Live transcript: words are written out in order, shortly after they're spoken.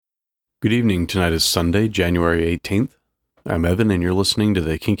Good evening. Tonight is Sunday, January 18th. I'm Evan, and you're listening to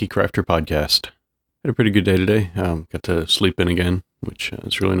the Kinky Crafter Podcast. Had a pretty good day today. Got to sleep in again, which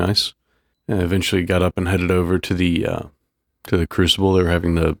is really nice. Eventually got up and headed over to the Crucible. They were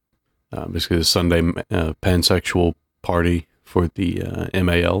having basically the Sunday pansexual party for the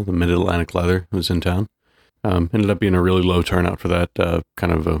MAL, the Mid-Atlantic Leather, who was in town. Ended up being a really low turnout for that.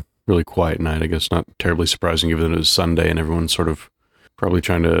 Kind of a really quiet night, I guess. Not terribly surprising given that it was Sunday and everyone's sort of probably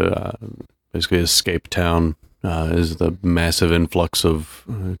trying to basically escape town as the massive influx of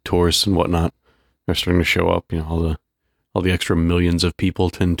tourists and whatnot are starting to show up. You know, all the extra millions of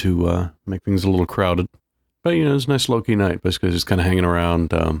people tend to make things a little crowded. But, you know, it was a nice low-key night, basically just kind of hanging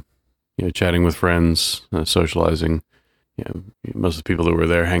around, chatting with friends, socializing. You know, most of the people that were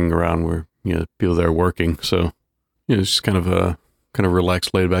there hanging around were, people there working. So, it was just kind of a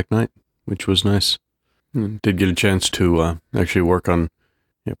relaxed, laid-back night, which was nice. Did get a chance to actually work on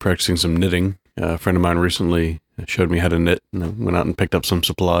practicing some knitting. A friend of mine recently showed me how to knit, and I went out and picked up some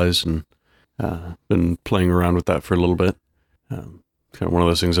supplies and been playing around with that for a little bit. Kind of one of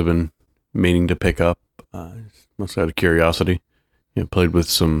those things I've been meaning to pick up, mostly out of curiosity. Played with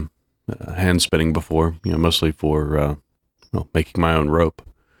some hand spinning before, mostly for making my own rope.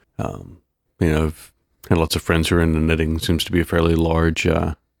 I've had lots of friends who are into knitting. Seems to be a fairly large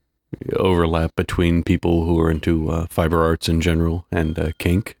overlap between people who are into fiber arts in general and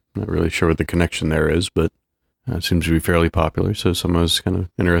kink. Not really sure what the connection there is, but it seems to be fairly popular. So some I was kind of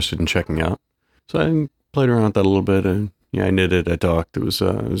interested in checking out. So I played around with that a little bit, and I knitted, I talked. It was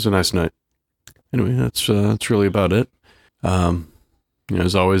a nice night. Anyway, that's really about it.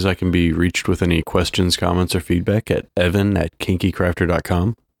 As always, I can be reached with any questions, comments, or feedback at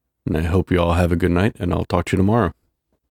evan@kinkycrafter.com. And I hope you all have a good night, and I'll talk to you tomorrow.